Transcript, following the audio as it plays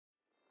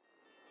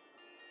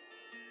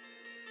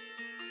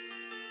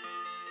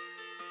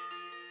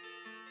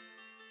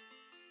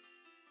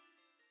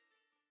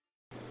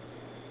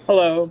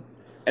Hello,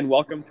 and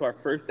welcome to our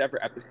first ever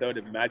episode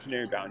of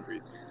Imaginary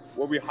Boundaries,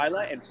 where we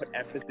highlight and put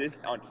emphasis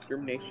on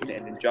discrimination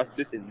and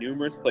injustice in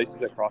numerous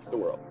places across the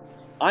world.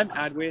 I'm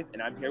Adwaith,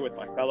 and I'm here with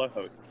my fellow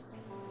hosts.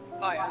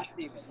 Hi, I'm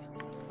Steven.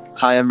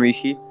 Hi, I'm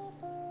Rishi.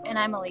 And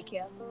I'm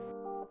Alikia.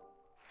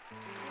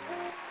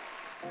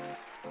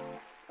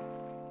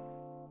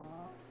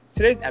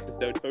 Today's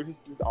episode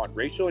focuses on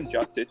racial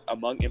injustice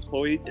among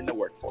employees in the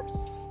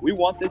workforce. We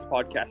want this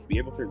podcast to be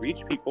able to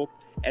reach people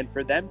and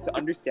for them to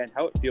understand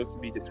how it feels to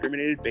be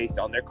discriminated based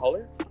on their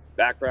color,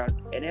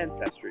 background, and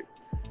ancestry.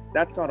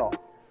 That's not all.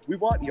 We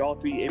want y'all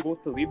to be able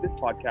to leave this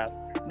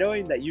podcast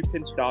knowing that you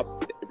can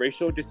stop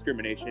racial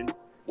discrimination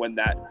when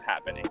that's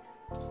happening.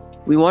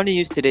 We want to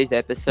use today's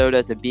episode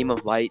as a beam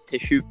of light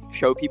to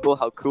show people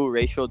how cruel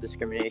racial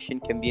discrimination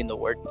can be in the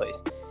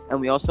workplace. And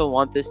we also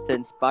want this to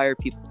inspire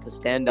people to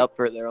stand up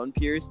for their own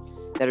peers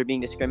that are being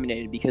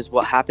discriminated, because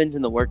what happens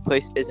in the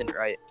workplace isn't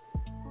right.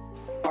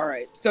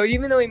 Alright, so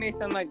even though we may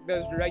sound like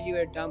those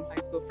regular dumb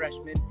high school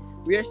freshmen,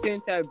 we are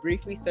students that have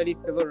briefly studied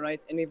civil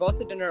rights, and we've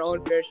also done our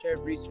own fair share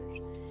of research.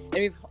 And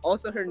we've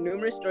also heard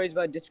numerous stories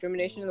about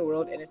discrimination in the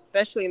world, and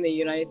especially in the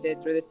United States,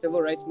 where the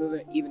civil rights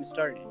movement even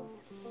started.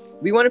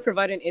 We want to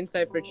provide an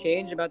insight for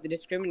change about the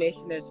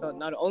discrimination that is felt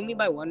not only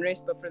by one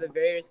race, but for the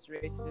various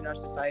races in our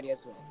society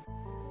as well.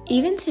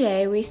 Even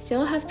today, we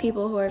still have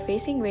people who are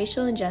facing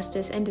racial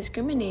injustice and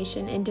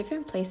discrimination in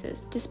different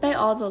places, despite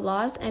all the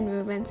laws and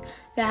movements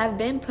that have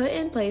been put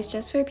in place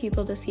just for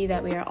people to see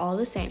that we are all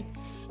the same.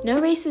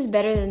 No race is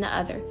better than the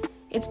other.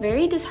 It's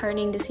very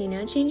disheartening to see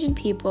no change in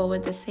people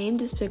with the same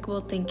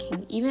despicable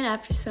thinking, even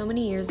after so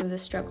many years of the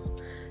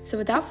struggle. So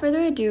without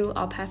further ado,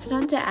 I'll pass it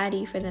on to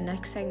Addie for the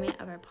next segment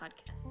of our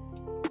podcast.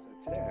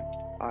 Today,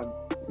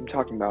 I'm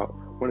talking about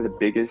one of the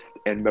biggest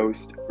and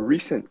most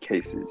recent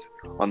cases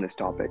on this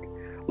topic.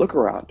 Look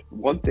around.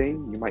 One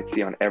thing you might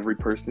see on every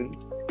person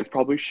is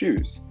probably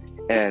shoes.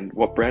 And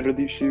what brand are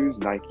these shoes?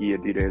 Nike,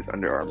 Adidas,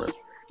 Under Armour.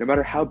 No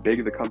matter how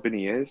big the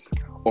company is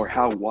or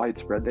how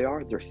widespread they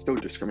are, there's still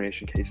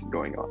discrimination cases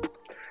going on.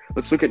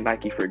 Let's look at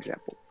Nike, for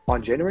example.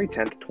 On January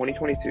 10th,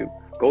 2022,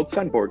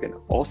 Goldstein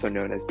Borgen, also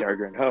known as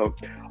Darger and Ho,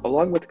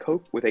 along with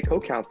a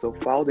co-counsel,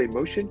 filed a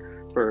motion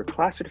for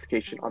class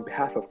certification on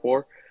behalf of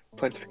 4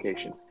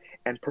 plaintifications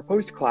and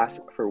proposed class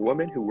for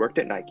women who worked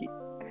at Nike.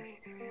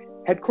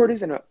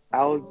 Headquarters and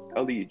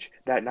allege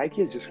that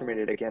Nike has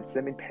discriminated against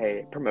them in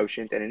pay,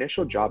 promotions, and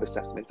initial job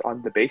assessments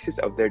on the basis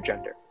of their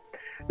gender.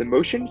 The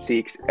motion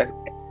seeks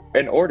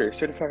an order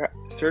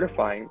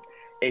certifying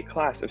a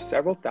class of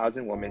several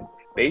thousand women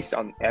based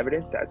on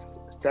evidence that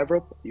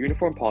several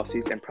uniform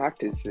policies and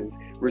practices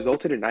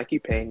resulted in Nike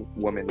paying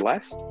women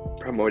less,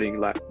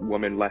 promoting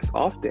women less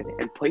often,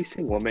 and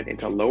placing women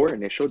into lower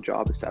initial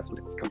job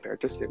assessments compared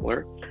to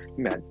similar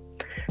men.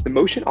 The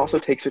motion also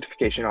takes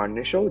certification on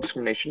initial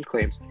discrimination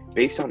claims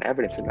based on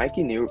evidence that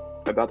Nike knew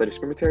about the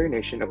discriminatory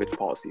nature of its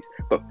policies,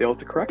 but failed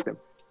to correct them.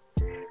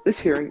 This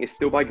hearing is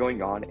still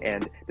going on,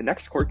 and the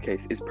next court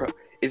case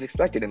is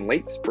expected in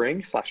late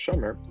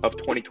spring/summer of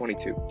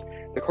 2022.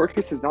 The court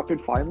case has not been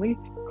finally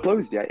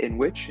closed yet, in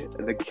which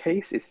the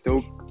case is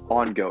still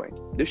ongoing.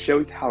 This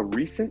shows how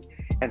recent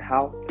and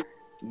how,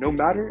 no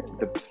matter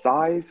the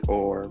size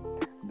or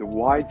the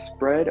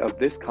widespread of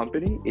this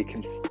company,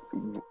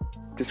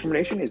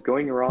 discrimination is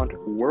going around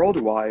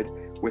worldwide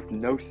with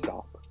no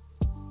stop.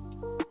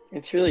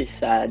 It's really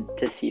sad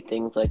to see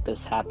things like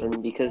this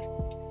happen, because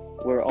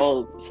we're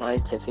all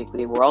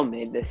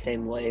made the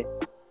same way.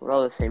 We're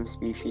all the same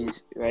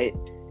species, right?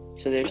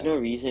 So there's no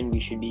reason we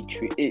should be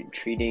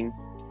treating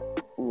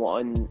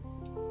one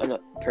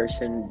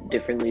person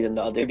differently than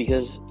the other,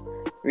 because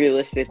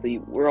realistically,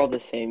 we're all the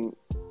same,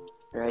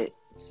 right?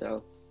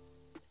 So,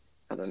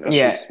 I don't know.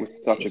 Yeah,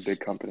 with such a big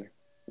company.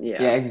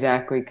 Yeah,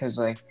 exactly,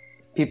 because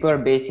people are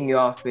basing you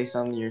off based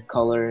on your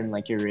color and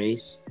your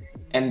race,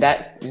 and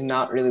that is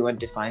not really what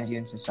defines you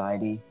in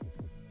society.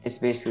 It's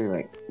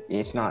basically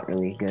it's not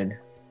really good.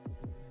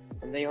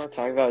 And thing I want to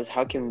talk about is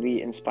how can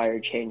we inspire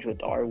change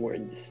with our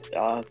words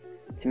to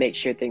make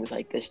sure things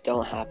like this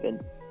don't happen.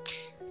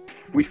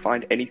 If we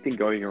find anything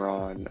going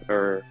on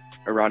or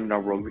around in our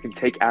world, we can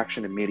take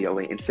action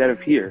immediately. Instead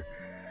of here,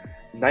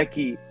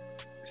 Nike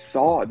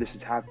saw this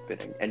is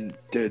happening and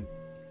did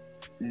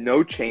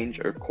no change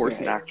or course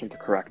in action to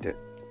correct it.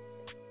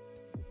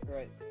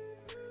 Right.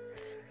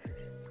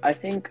 I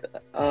think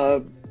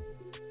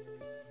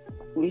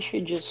we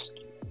should just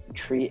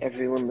treat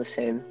everyone the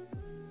same,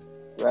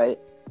 right?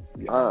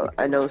 Yes,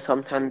 I know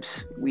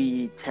sometimes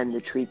we tend to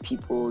treat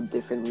people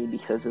differently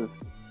because of,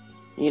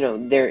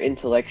 their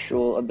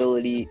intellectual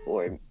ability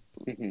or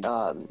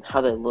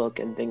how they look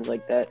and things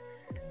like that.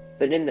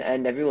 But in the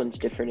end, everyone's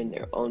different in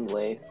their own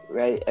way,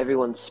 right?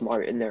 Everyone's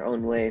smart in their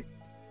own way,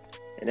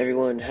 and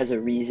everyone has a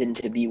reason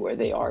to be where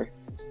they are.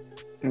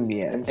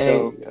 Yeah. And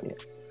so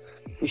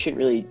we shouldn't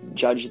really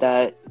judge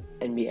that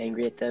and be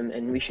angry at them,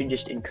 and we should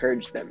just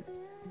encourage them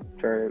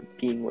for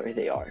being where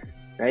they are,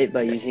 right?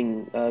 By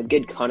using a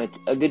good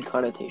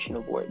connotation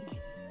of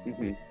words.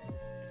 Mm-hmm.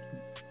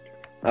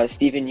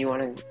 Steven, you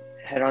want to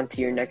head on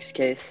to your next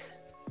case?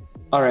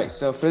 All right,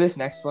 so for this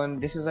next one,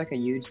 this is like a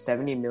huge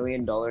 $70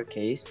 million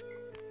case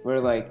where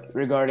like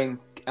regarding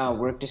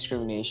work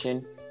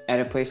discrimination at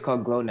a place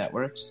called Glow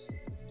Networks.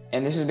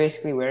 And this is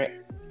basically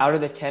where out of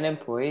the 10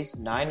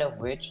 employees, 9 of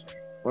which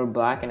were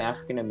Black and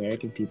African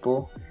American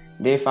people,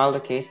 they filed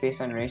a case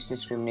based on race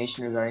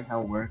discrimination regarding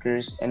how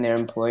workers and their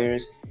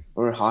employers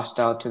were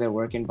hostile to their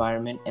work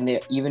environment, and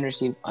they even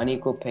received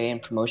unequal pay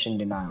and promotion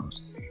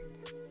denials.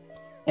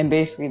 And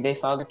basically, they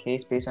filed a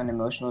case based on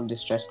emotional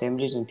distress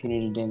damages and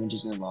punitive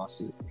damages in the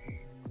lawsuit.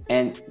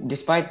 And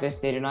despite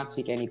this, they did not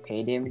seek any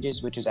pay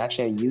damages, which is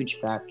actually a huge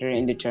factor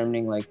in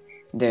determining like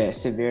the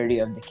severity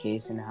of the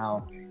case and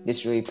how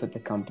this really put the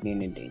company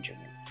in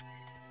endangerment.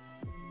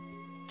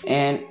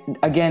 And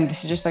again,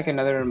 this is just like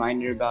another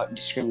reminder about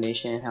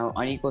discrimination and how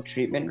unequal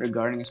treatment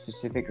regarding a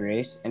specific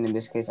race, and in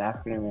this case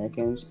African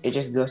Americans, it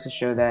just goes to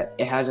show that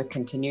it has a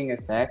continuing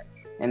effect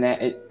and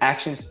that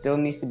action still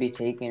needs to be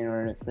taken in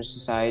order for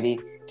society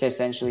to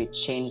essentially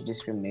change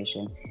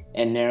discrimination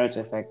and narrow its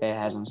effect that it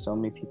has on so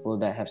many people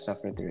that have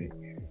suffered through it.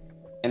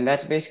 And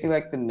that's basically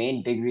like the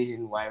main big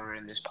reason why we're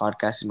in this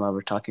podcast and why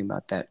we're talking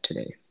about that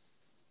today.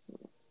 How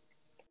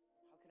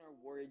can our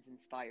words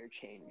inspire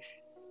change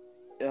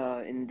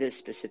in this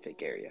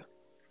specific area?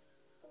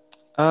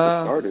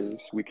 For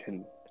starters, we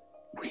can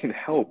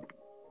help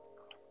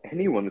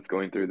anyone that's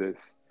going through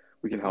this.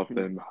 We can help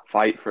them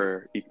fight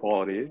for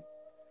equality,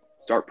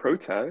 start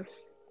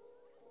protests.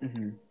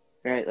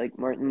 Right, like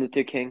Martin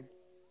Luther King.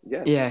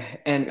 Yes. Yeah,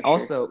 and For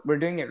also we're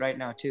doing it right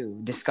now too,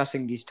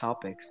 discussing these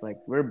topics. Like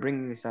we're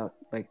bringing this out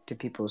like to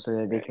people so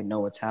that they can know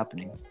what's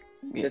happening.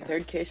 The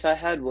third case I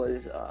had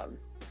was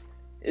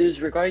it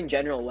was regarding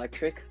General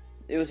Electric.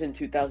 It was in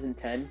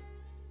 2010.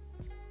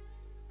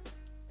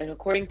 And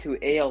according to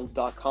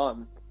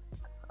AL.com,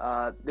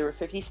 there were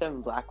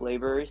 57 Black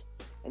laborers,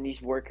 and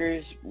these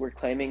workers were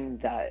claiming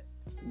that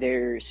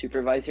their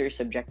supervisor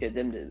subjected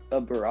them to a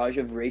barrage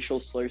of racial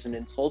slurs and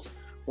insults,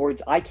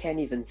 words I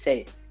can't even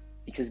say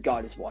because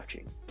God is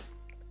watching.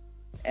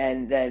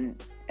 And then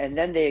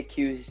they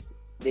accused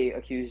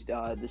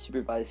the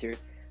supervisor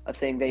of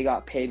saying they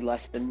got paid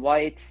less than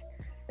whites,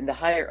 and the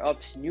higher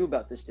ups knew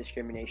about this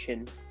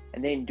discrimination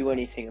and they didn't do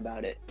anything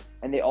about it.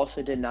 And they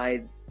also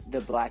denied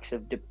the Blacks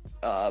of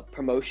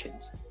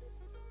promotions,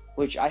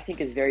 which I think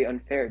is very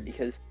unfair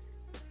because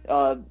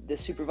the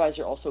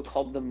supervisor also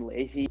called them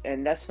lazy,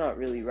 and that's not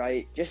really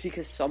right. Just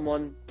because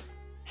someone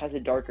has a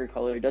darker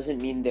color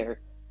doesn't mean they're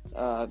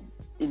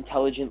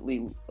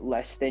intelligently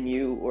less than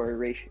you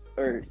or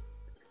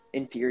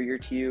inferior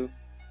to you.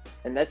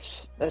 And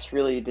that's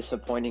really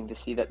disappointing to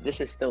see that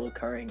this is still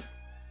occurring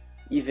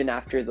even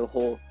after the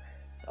whole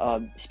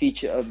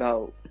speech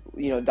about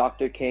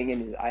Dr. King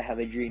and his I Have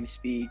a Dream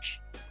speech.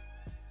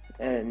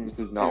 And this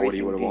is not what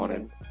he would have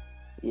wanted.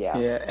 Yeah,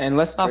 and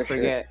let's not For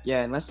forget. sure.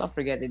 Yeah, and let's not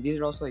forget that these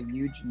are also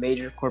huge,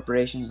 major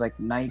corporations like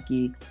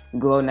Nike,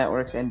 Glow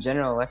Networks, and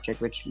General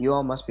Electric, which you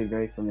all must be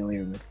very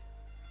familiar with.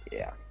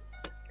 Yeah,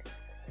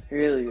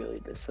 really, really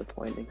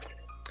disappointing.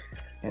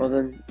 Yeah.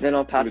 Well, then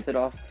I'll pass it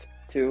off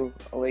to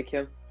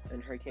Alekia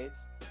and her case.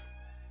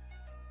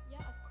 Yeah,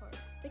 of course.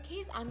 The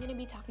case I'm going to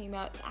be talking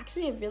about is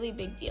actually a really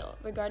big deal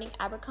regarding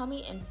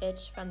Abercrombie &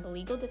 Fitch from the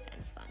Legal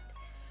Defense Fund.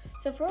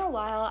 So for a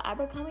while,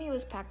 Abercrombie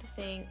was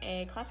practicing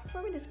a classic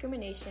form of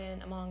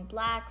discrimination among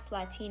Blacks,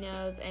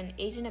 Latinos, and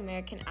Asian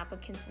American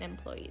applicants and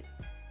employees.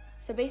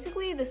 So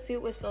basically, the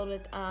suit was filled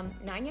with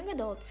 9 young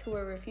adults who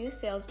were refused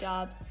sales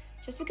jobs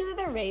just because of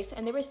their race,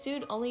 and they were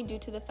sued only due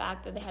to the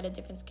fact that they had a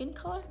different skin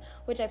color,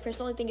 which I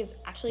personally think is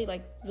actually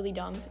really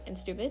dumb and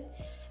stupid.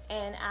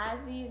 And as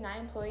these 9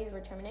 employees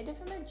were terminated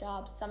from their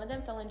jobs, some of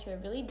them fell into a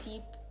really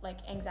deep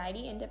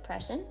anxiety and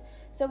depression.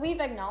 So we've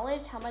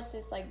acknowledged how much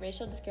this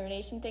racial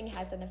discrimination thing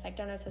has an effect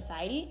on our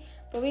society,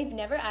 but we've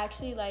never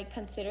actually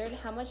considered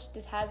how much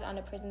this has on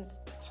a person's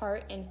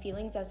heart and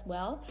feelings as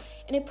well.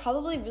 And it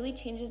probably really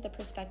changes the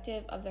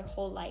perspective of their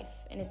whole life,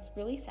 and it's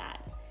really sad.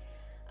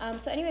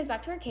 So anyways,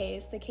 back to our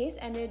case. The case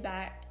ended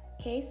back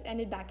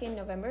in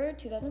November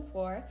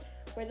 2004,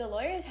 where the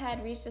lawyers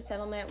had reached a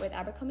settlement with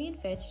Abercrombie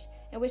 & Fitch,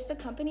 in which the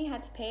company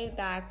had to pay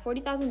back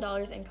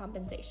 $40,000 in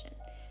compensation.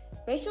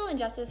 Racial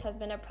injustice has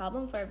been a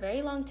problem for a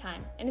very long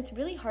time, and it's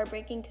really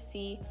heartbreaking to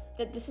see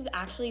that this has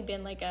actually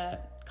been a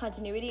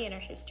continuity in our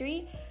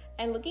history.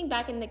 And looking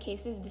back in the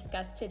cases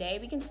discussed today,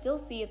 we can still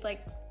see it's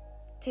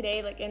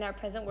today, in our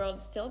present world,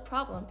 it's still a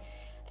problem.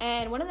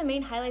 And one of the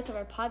main highlights of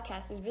our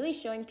podcast is really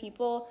showing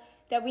people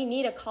that we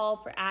need a call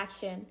for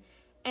action,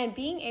 and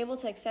being able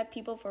to accept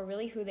people for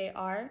really who they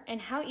are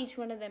and how each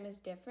one of them is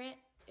different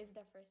is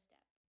the first step.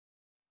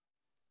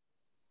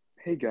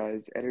 Hey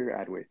guys, Editor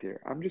Adwaith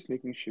here. I'm just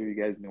making sure you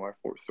guys know our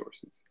 4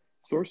 sources.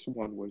 Source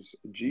 1 was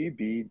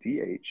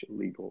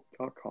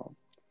gbdhlegal.com.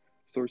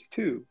 Source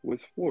 2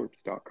 was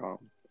Forbes.com.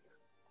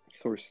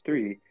 Source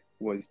 3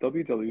 was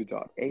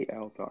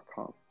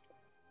www.al.com.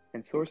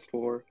 And source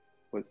 4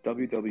 was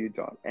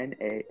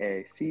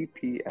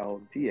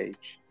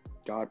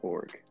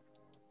www.naacpldh.org.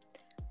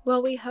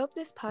 Well, we hope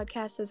this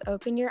podcast has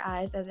opened your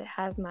eyes as it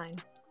has mine.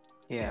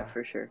 Yeah,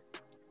 for sure.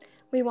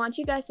 We want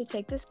you guys to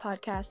take this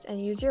podcast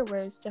and use your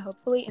words to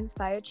hopefully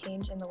inspire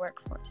change in the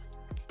workforce.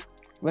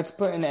 Let's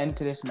put an end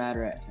to this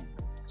matter at hand.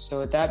 So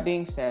with that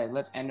being said,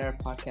 let's end our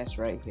podcast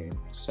right here.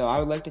 So I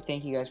would like to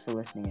thank you guys for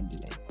listening in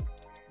today.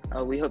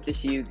 We hope to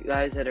see you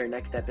guys at our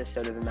next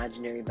episode of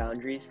Imaginary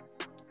Boundaries.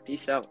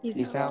 Peace out. Peace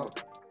Peace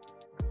out.